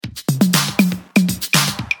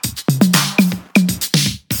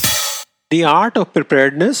The Art of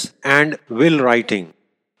Preparedness and Will Writing.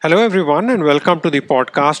 Hello, everyone, and welcome to the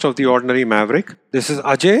podcast of The Ordinary Maverick. This is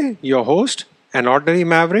Ajay, your host, an ordinary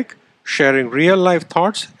maverick, sharing real life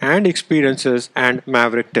thoughts and experiences and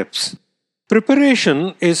maverick tips.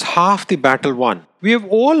 Preparation is half the battle won. We have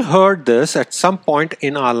all heard this at some point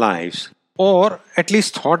in our lives, or at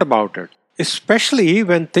least thought about it. Especially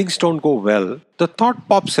when things don't go well, the thought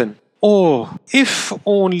pops in, oh, if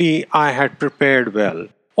only I had prepared well,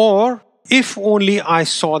 or if only I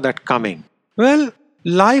saw that coming. Well,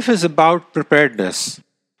 life is about preparedness.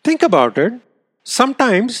 Think about it.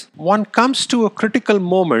 Sometimes one comes to a critical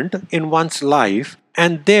moment in one's life,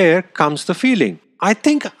 and there comes the feeling. I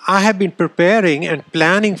think I have been preparing and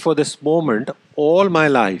planning for this moment all my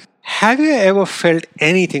life. Have you ever felt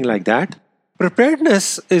anything like that?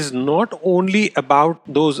 Preparedness is not only about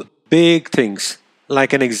those big things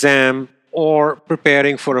like an exam or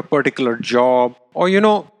preparing for a particular job or,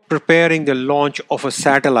 preparing the launch of a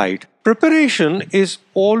satellite. Preparation is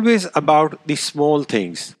always about the small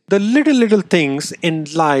things, the little things in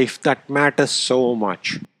life that matter so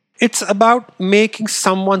much. It's about making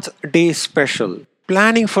someone's day special,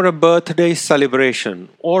 planning for a birthday celebration,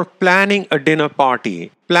 or planning a dinner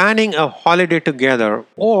party, planning a holiday together,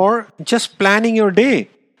 or just planning your day.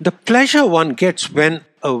 The pleasure one gets when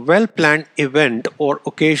a well planned event or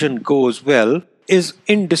occasion goes well is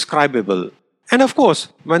indescribable. And of course,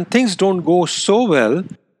 when things don't go so well,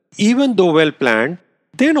 even though well planned,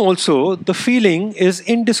 then also the feeling is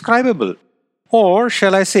indescribable. Or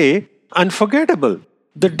shall I say, unforgettable.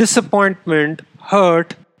 The disappointment,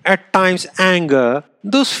 hurt, at times anger,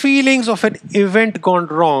 those feelings of an event gone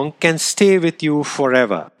wrong can stay with you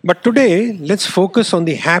forever. But today, let's focus on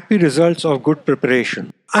the happy results of good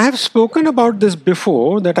preparation. I have spoken about this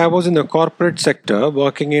before that I was in the corporate sector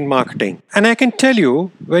working in marketing. And I can tell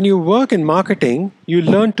you, when you work in marketing, you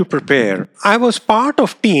learn to prepare. I was part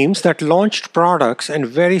of teams that launched products and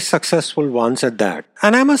very successful ones at that.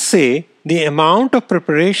 And I must say, the amount of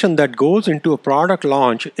preparation that goes into a product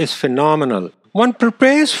launch is phenomenal. One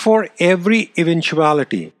prepares for every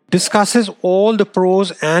eventuality, discusses all the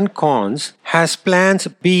pros and cons, has plans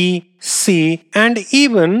B, C, and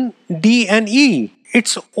even D and E.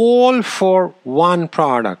 It's all for one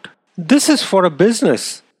product. This is for a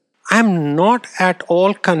business. I'm not at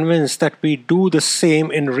all convinced that we do the same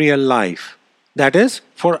in real life. That is,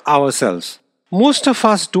 for ourselves. Most of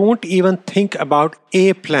us don't even think about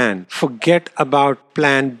A plan, forget about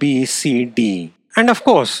plan B, C, D. And of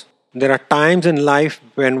course, there are times in life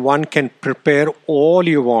when one can prepare all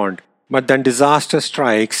you want, but then disaster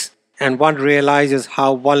strikes and one realizes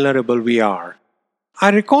how vulnerable we are. I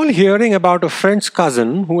recall hearing about a friend's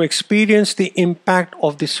cousin who experienced the impact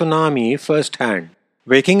of the tsunami firsthand.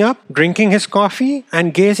 Waking up, drinking his coffee,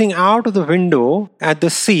 and gazing out of the window at the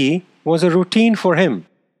sea was a routine for him.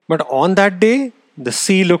 But on that day, the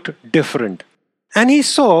sea looked different. And he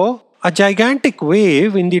saw a gigantic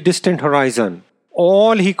wave in the distant horizon.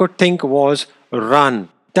 All he could think was, run.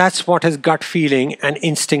 That's what his gut feeling and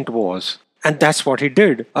instinct was. And that's what he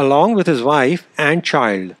did, along with his wife and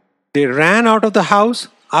child. They ran out of the house,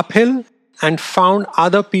 uphill, and found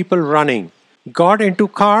other people running, got into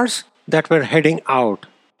cars that were heading out.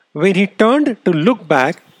 When he turned to look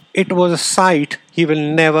back, it was a sight he will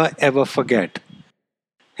never ever forget.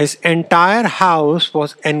 His entire house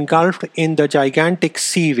was engulfed in the gigantic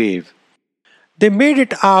sea wave. They made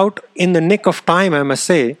it out in the nick of time, I must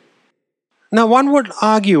say. Now, one would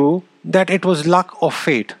argue that it was luck or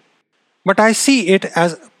fate, but I see it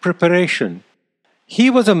as preparation. He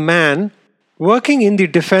was a man working in the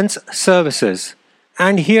defense services,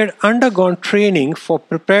 and he had undergone training for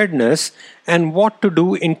preparedness and what to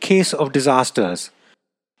do in case of disasters.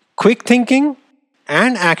 Quick thinking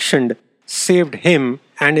and action saved him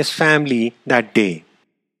and his family that day.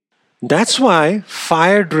 That's why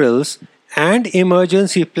fire drills and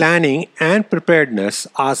emergency planning and preparedness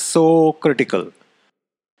are so critical.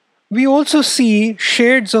 We also see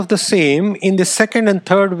shades of the same in the second and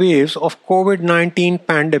third waves of COVID-19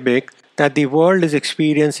 pandemic that the world is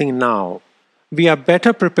experiencing now. We are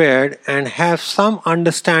better prepared and have some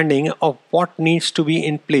understanding of what needs to be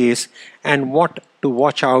in place and what to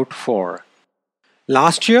watch out for.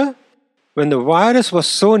 Last year, when the virus was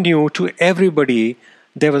so new to everybody,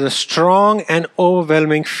 there was a strong and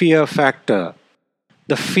overwhelming fear factor.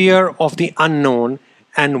 The fear of the unknown,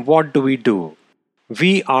 and what do?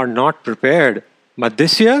 We are not prepared, but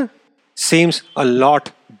this year seems a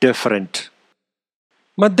lot different.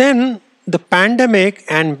 But then the pandemic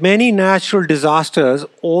and many natural disasters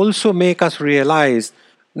also make us realize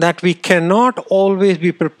that we cannot always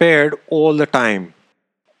be prepared all the time.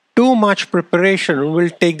 Too much preparation will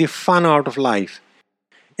take the fun out of life.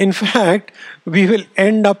 In fact, we will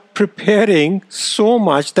end up preparing so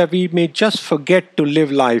much that we may just forget to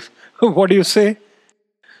live life. What do you say?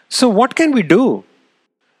 So, what can we do?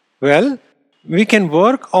 Well, we can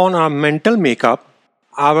work on our mental makeup,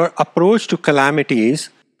 our approach to calamities,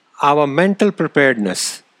 our mental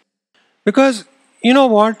preparedness. Because you know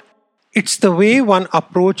what? It's the way one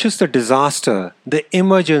approaches the disaster, the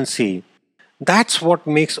emergency. That's what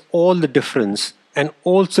makes all the difference and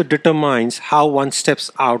also determines how one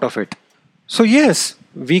steps out of it. So, yes,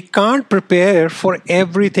 we can't prepare for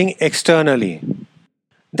everything externally.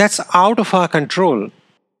 That's out of our control.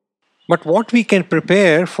 But what we can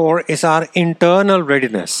prepare for is our internal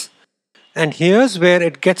readiness. And here's where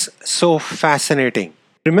it gets so fascinating.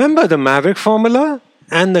 Remember the Maverick formula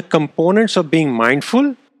and the components of being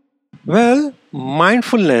mindful? Well,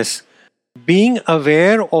 mindfulness, being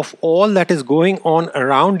aware of all that is going on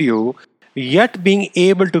around you, yet being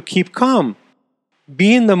able to keep calm.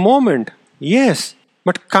 Be in the moment, yes,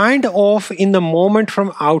 but kind of in the moment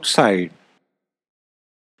from outside.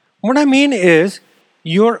 What I mean is,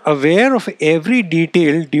 you're aware of every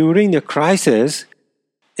detail during the crisis.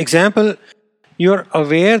 Example, you're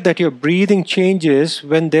aware that your breathing changes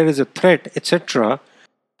when there is a threat, etc.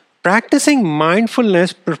 Practicing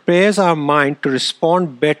mindfulness prepares our mind to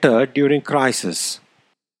respond better during crisis.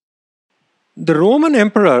 The Roman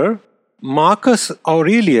Emperor Marcus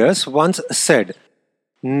Aurelius once said,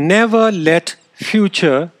 "Never let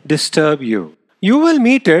future disturb you. You will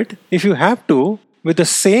meet it, if you have to, with the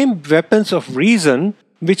same weapons of reason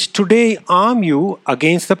which today arm you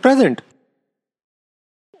against the present."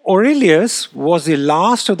 Aurelius was the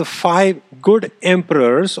last of the five good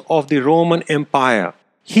emperors of the Roman Empire.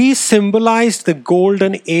 He symbolized the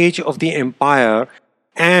golden age of the empire,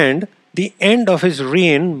 and the end of his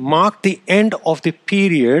reign marked the end of the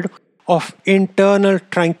period of internal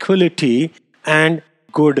tranquility and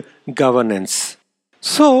good governance.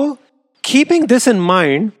 So, keeping this in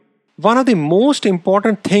mind, one of the most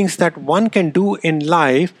important things that one can do in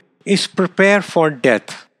life is prepare for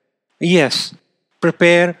death. Yes,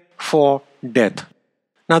 prepare for death.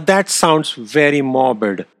 Now that sounds very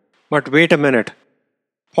morbid, but wait a minute.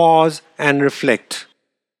 Pause and reflect.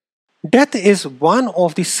 Death is one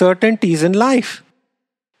of the certainties in life.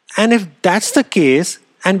 And if that's the case,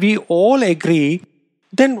 and we all agree,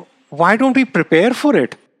 then why don't we prepare for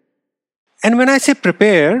it? And when I say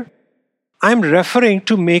prepare, I'm referring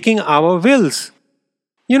to making our wills.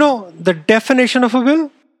 You know the definition of a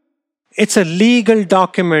will? It's a legal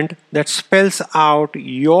document that spells out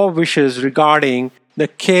your wishes regarding the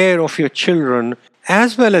care of your children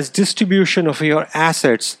as well as distribution of your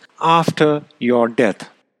assets after your death.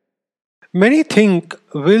 Many think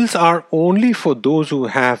wills are only for those who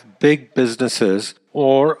have big businesses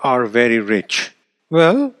or are very rich.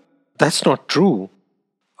 Well, that's not true.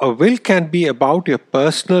 A will can be about your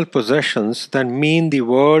personal possessions that mean the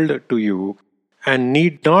world to you and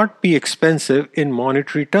need not be expensive in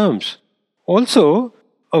monetary terms. Also,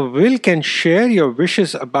 a will can share your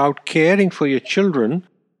wishes about caring for your children,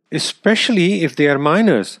 especially if they are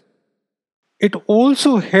minors. It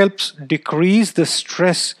also helps decrease the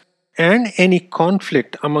stress and any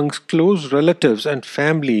conflict amongst close relatives and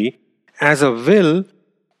family, as a will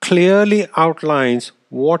clearly outlines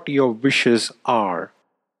what your wishes are.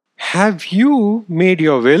 Have you made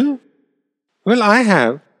your will? Well, I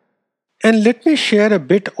have. And let me share a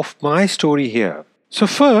bit of my story here. So,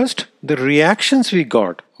 first, the reactions we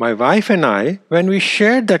got, my wife and I, when we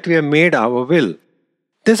shared that we have made our will.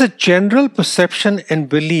 There's a general perception and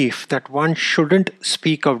belief that one shouldn't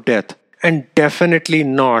speak of death, and definitely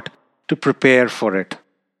not to prepare for it.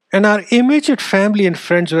 And our immediate family and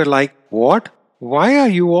friends were like, "What? Why are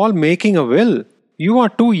you all making a will? You are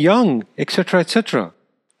too young," etc. etc.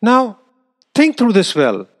 Now, think through this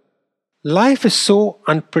well. Life is so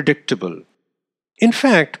unpredictable. In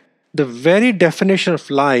fact, the very definition of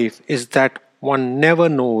life is that one never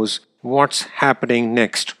knows what's happening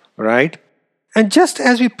next, right? And just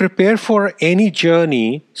as we prepare for any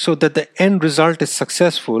journey so that the end result is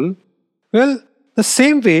successful, well, the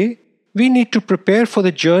same way we need to prepare for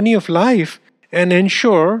the journey of life and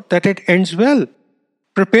ensure that it ends well.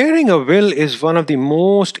 Preparing a will is one of the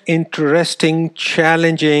most interesting,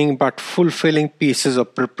 challenging, but fulfilling pieces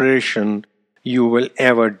of preparation you will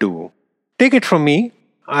ever do. Take it from me,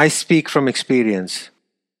 I speak from experience.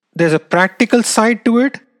 There's a practical side to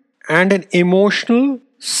it and an emotional,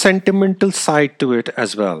 sentimental side to it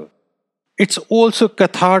as well. It's also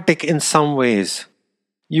cathartic in some ways.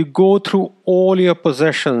 You go through all your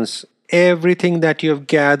possessions, everything that you have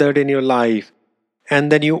gathered in your life,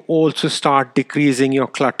 and then you also start decreasing your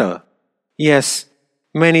clutter. Yes,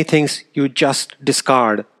 many things you just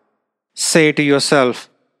discard. Say to yourself,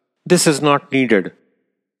 this is not needed.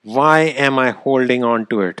 Why am I holding on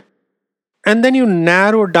to it? And then you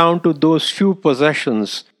narrow down to those few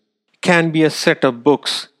possessions. Can be a set of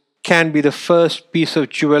books, can be the first piece of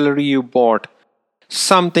jewelry you bought,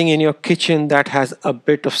 something in your kitchen that has a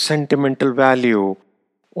bit of sentimental value,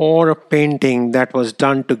 or a painting that was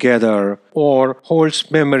done together, or holds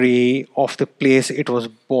memory of the place it was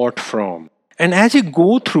bought from. And as you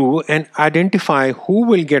go through and identify who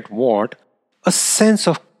will get what, a sense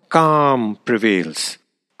of calm prevails.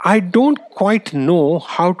 I don't quite know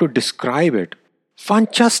how to describe it. One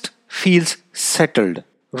just feels settled.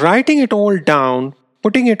 Writing it all down,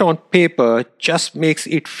 putting it on paper just makes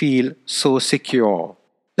it feel so secure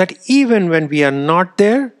that even when we are not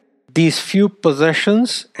there, these few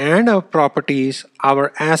possessions and our properties,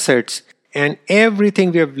 our assets, and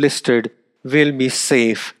everything we have listed will be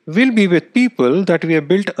safe, will be with people that we have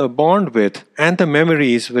built a bond with, and the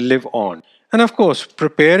memories will live on. And of course,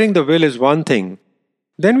 preparing the will is one thing.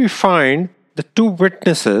 Then we find the two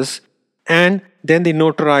witnesses and then the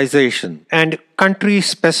notarization and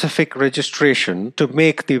country-specific registration to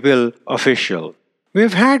make the will official.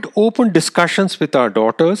 We've had open discussions with our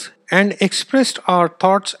daughters and expressed our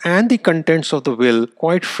thoughts and the contents of the will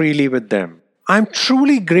quite freely with them. I'm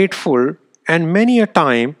truly grateful and many a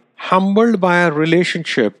time humbled by a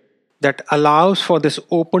relationship that allows for this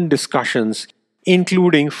open discussions,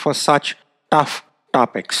 including for such tough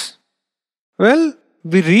topics. Well,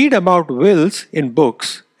 we read about wills in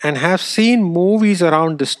books and have seen movies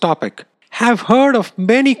around this topic, have heard of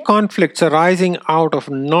many conflicts arising out of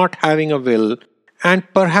not having a will, and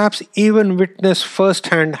perhaps even witnessed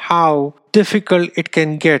firsthand how difficult it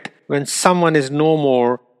can get when someone is no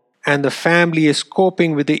more and the family is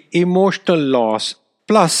coping with the emotional loss,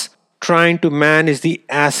 plus trying to manage the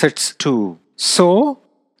assets too. So,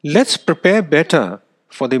 let's prepare better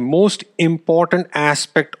for the most important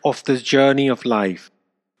aspect of this journey of life,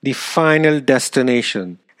 the final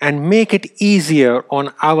destination, and make it easier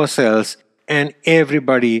on ourselves and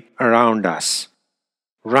everybody around us.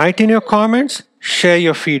 Write in your comments, share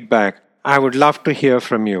your feedback. I would love to hear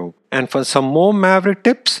from you. And for some more Maverick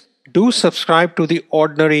tips, do subscribe to the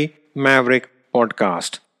Ordinary Maverick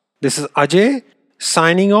podcast. This is Ajay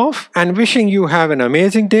signing off and wishing you have an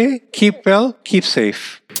amazing day. Keep well, keep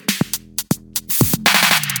safe.